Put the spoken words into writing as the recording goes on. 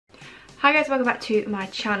Hi guys, welcome back to my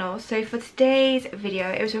channel. So for today's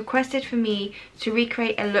video, it was requested for me to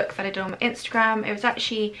recreate a look that I did on my Instagram. It was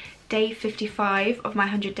actually day 55 of my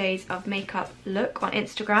 100 days of makeup look on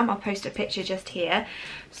Instagram. I'll post a picture just here.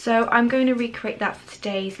 So I'm going to recreate that for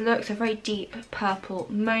today's look. It's a very deep purple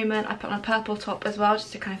moment. I put on a purple top as well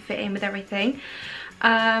just to kind of fit in with everything.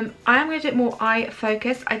 I am going to do it more eye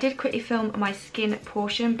focused. I did quickly film my skin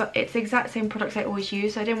portion, but it's the exact same products I always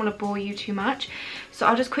use, so I didn't want to bore you too much. So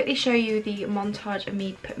I'll just quickly show you the montage of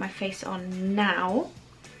me putting my face on now.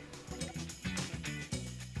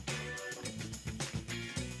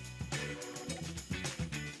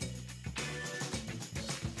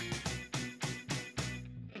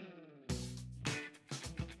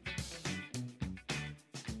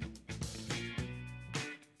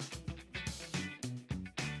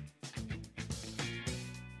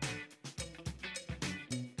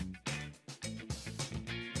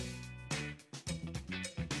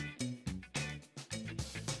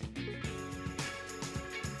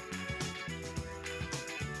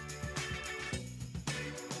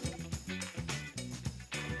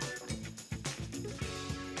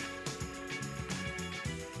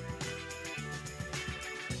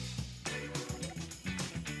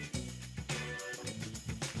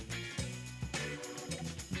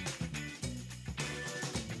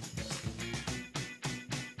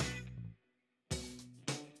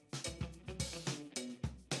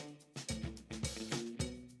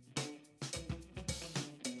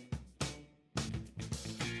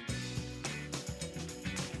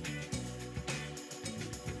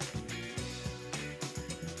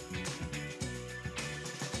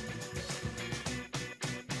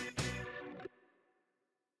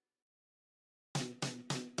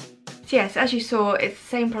 So yes, as you saw, it's the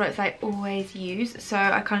same products I always use, so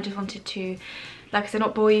I kind of just wanted to, like I said,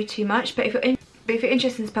 not bore you too much, but if you're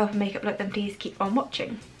interested in this purple makeup look, then please keep on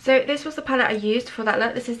watching. So this was the palette I used for that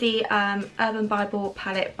look. This is the Urban Bible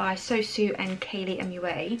palette by Sosu and Kaylee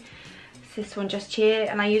MUA. It's this one just here,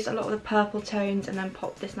 and I used a lot of the purple tones and then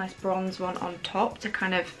popped this nice bronze one on top to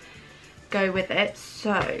kind of go with it.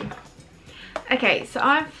 So okay, so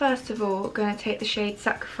I'm first of all going to take the shade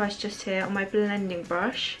Sacrifice just here on my blending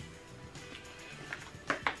brush.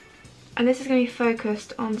 And this is going to be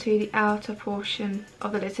focused onto the outer portion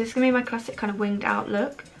of the lid. So this is going to be my classic kind of winged out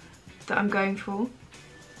look that I'm going for.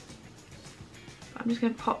 I'm just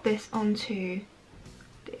going to pop this onto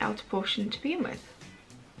the outer portion to begin with.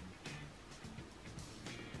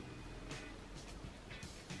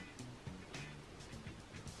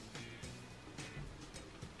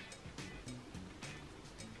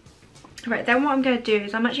 Right, then what I'm going to do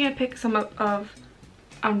is I'm actually going to pick some of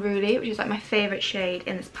Unruly, which is like my favourite shade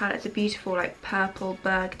in this palette. It's a beautiful like purple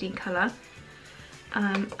burgundy colour,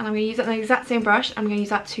 and I'm going to use that on the exact same brush. I'm going to use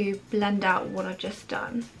that to blend out what I've just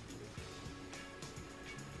done.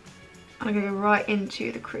 I'm going to go right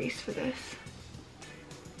into the crease for this.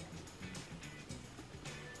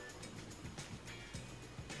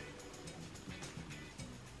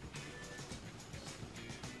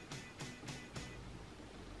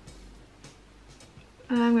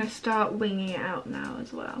 And I'm going to start winging it out now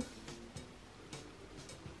as well.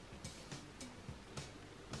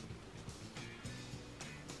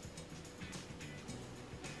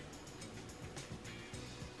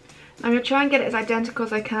 I'm going to try and get it as identical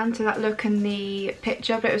as I can to that look in the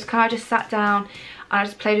picture, but it was kind of just sat down and I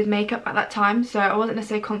just played with makeup at that time, so I wasn't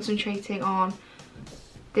necessarily concentrating on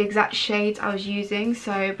the exact shades I was using,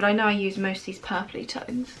 but I know I use most of these purpley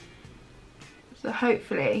tones. So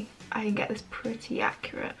hopefully I can get this pretty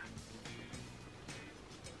accurate.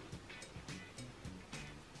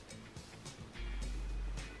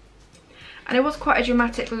 And it was quite a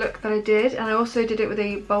dramatic look that I did, and I also did it with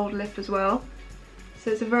a bold lip as well.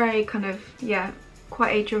 So it's a very kind of, yeah,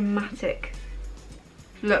 quite a dramatic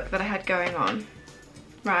look that I had going on.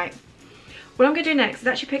 Right. What I'm going to do next is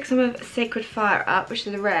actually pick some of Sacred Fire up, which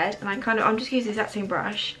is the red, and I'm just using the exact same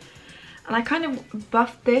brush. And I kind of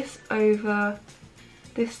buffed this over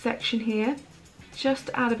this section here, just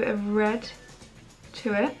to add a bit of red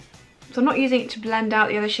to it. So I'm not using it to blend out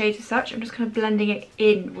the other shades as such, I'm just kind of blending it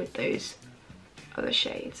in with those other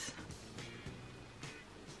shades.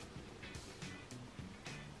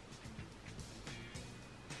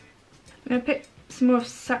 I'm going to pick some more of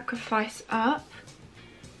Sacrifice up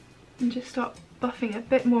and just start buffing a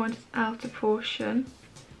bit more into the outer portion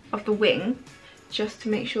of the wing, just to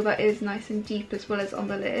make sure that is nice and deep as well as on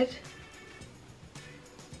the lid.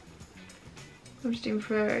 I'm just doing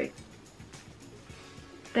very.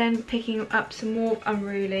 Then picking up some more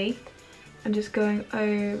Unruly and just going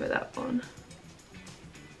over that one.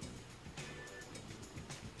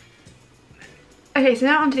 Okay, so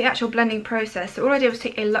now onto the actual blending process. So all I did was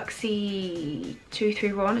take a Luxie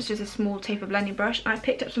 231, it's just a small taper blending brush, and I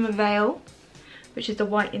picked up some of Veil, which is the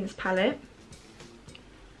white in this palette.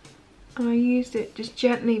 And I used it, just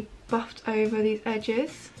gently buffed over these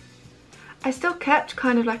edges. I still kept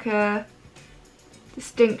kind of like a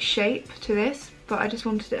distinct shape to this, but I just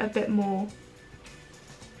wanted it a bit more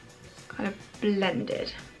kind of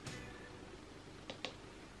blended.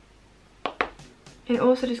 And it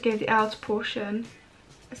also just gave the outer portion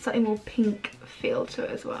a slightly more pink feel to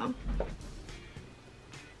it as well.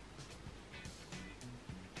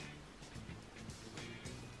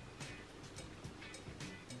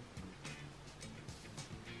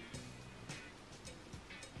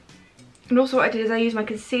 And also what I did is I used my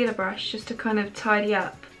concealer brush just to kind of tidy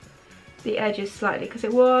up the edges slightly, because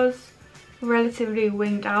it was relatively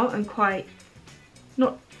winged out and quite,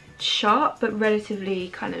 not sharp, but relatively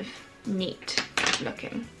kind of neat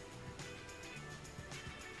looking.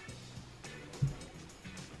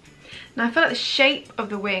 Now I feel like the shape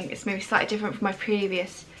of the wing is maybe slightly different from my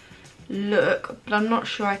previous look, but I'm not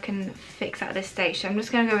sure I can fix that at this stage, so I'm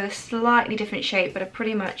just going to go with a slightly different shape, but I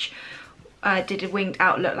pretty much did a winged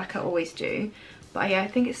out look like I always do. But yeah, I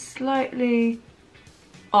think it's slightly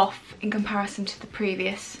off in comparison to the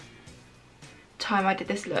previous time I did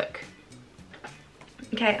this look.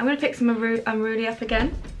 Okay, I'm going to pick some Unruly up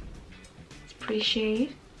again. It's a pretty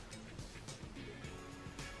shade.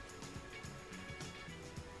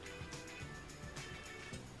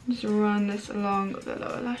 Just run this along the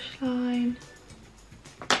lower lash line.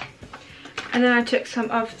 And then I took some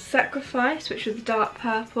of Sacrifice, which was dark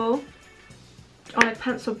purple, on a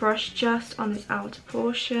pencil brush just on this outer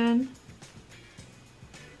portion.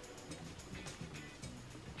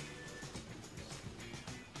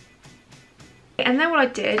 And then what I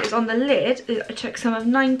did is on the lid, I took some of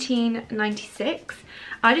 1996.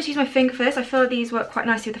 I just used my finger for this. I feel like these work quite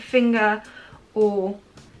nicely with the finger or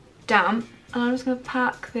damp. And I'm just going to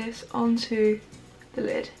pack this onto the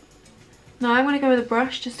lid. Now I'm going to go with a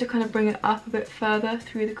brush just to kind of bring it up a bit further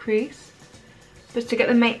through the crease. But to get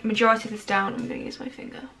the majority of this down, I'm going to use my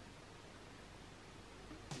finger.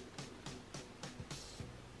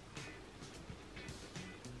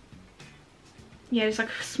 Yeah, just like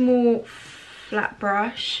a small flat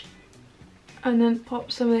brush. And then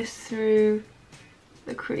pop some of this through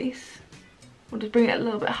the crease. Or just bring it a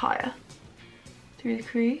little bit higher through the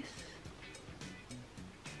crease.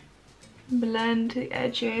 Blend to the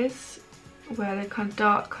edges where the kind of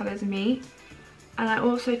dark colours meet. And I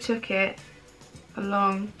also took it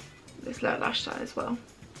along this lower lash side as well.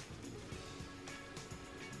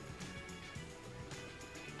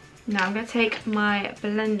 Now I'm going to take my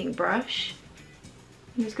blending brush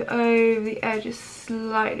and just go over the edges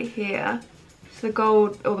slightly here, so the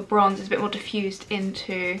gold or the bronze is a bit more diffused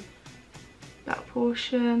into that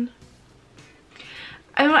portion.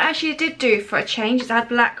 And what I actually did do for a change is add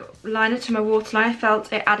black liner to my waterline. I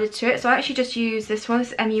felt it added to it, so I actually just used this one,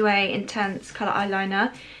 this MUA Intense Colour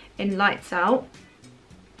Eyeliner in Lights Out,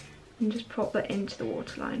 and just pop that into the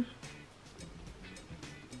waterline.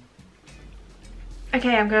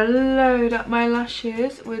 Okay, I'm going to load up my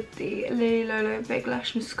lashes with the Lily Lolo Big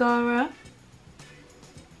Lash Mascara.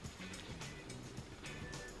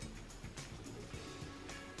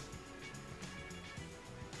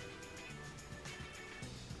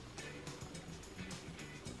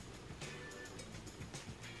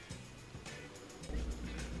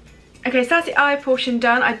 Okay, so that's the eye portion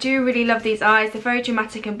done. I do really love these eyes. They're very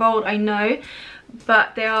dramatic and bold, I know,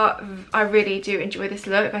 but they are, I really do enjoy this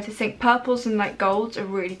look. I just think purples and like golds are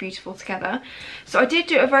really beautiful together. So I did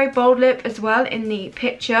do a very bold lip as well in the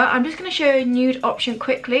picture. I'm just going to show you a nude option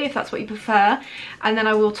quickly if that's what you prefer, and then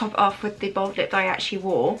I will top it off with the bold lip that I actually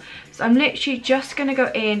wore. So I'm literally just going to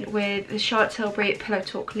go in with the Charlotte Tilbury Pillow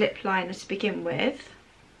Talk lip liner to begin with.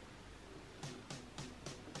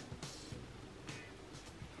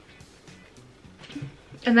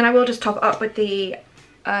 And then I will just top it up with the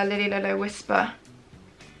Lily Lolo Whisper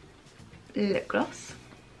lip gloss.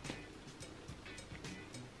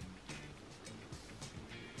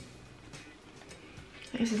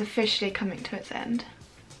 This is officially coming to its end.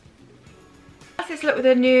 That's this look with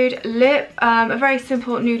a nude lip, a very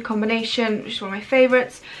simple nude combination, which is one of my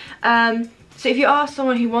favourites. So if you are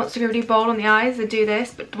someone who wants to go really bold on the eyes and do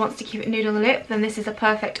this, but wants to keep it nude on the lip, then this is a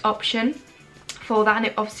perfect option for that, and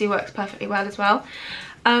it obviously works perfectly well as well.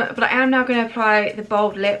 But I am now going to apply the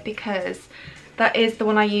bold lip because that is the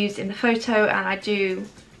one I used in the photo, and I do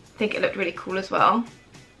think it looked really cool as well.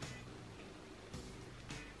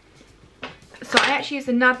 So I actually use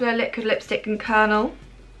the Nabla Liquid Lipstick in Kernel.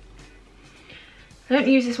 I don't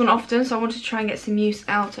use this one often, so I wanted to try and get some use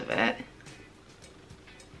out of it.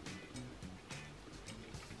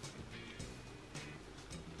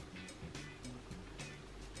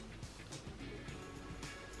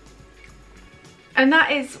 And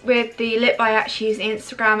that is with the lip I actually use in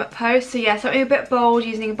Instagram post. So yeah, something a bit bold,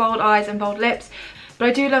 using bold eyes and bold lips. But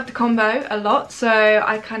I do love the combo a lot, so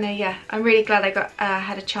I kind of, yeah, I'm really glad I got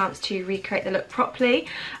had a chance to recreate the look properly.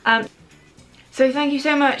 So thank you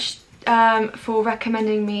so much for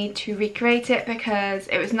recommending me to recreate it, because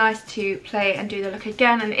it was nice to play and do the look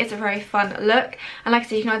again, and it is a very fun look. And like I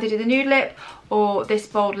said, you can either do the nude lip or this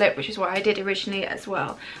bold lip, which is what I did originally as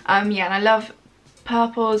well. Yeah, and I love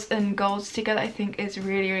purples and golds together. I think is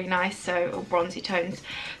really, really nice, so, or bronzy tones.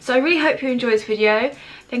 So I really hope you enjoyed this video.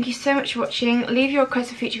 Thank you so much for watching. Leave your requests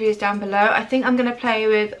for future videos down below. I think I'm going to play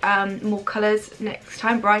with more colours next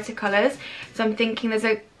time, brighter colours. So I'm thinking there's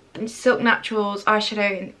a Silk Naturals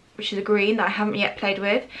eyeshadow, which is a green, that I haven't yet played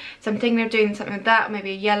with. So I'm thinking of doing something with that,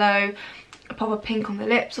 maybe a yellow, a pop of pink on the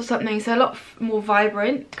lips or something. So a lot more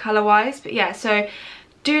vibrant colour-wise. But yeah, so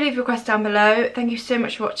do leave your requests down below. Thank you so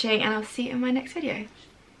much for watching, and I'll see you in my next video.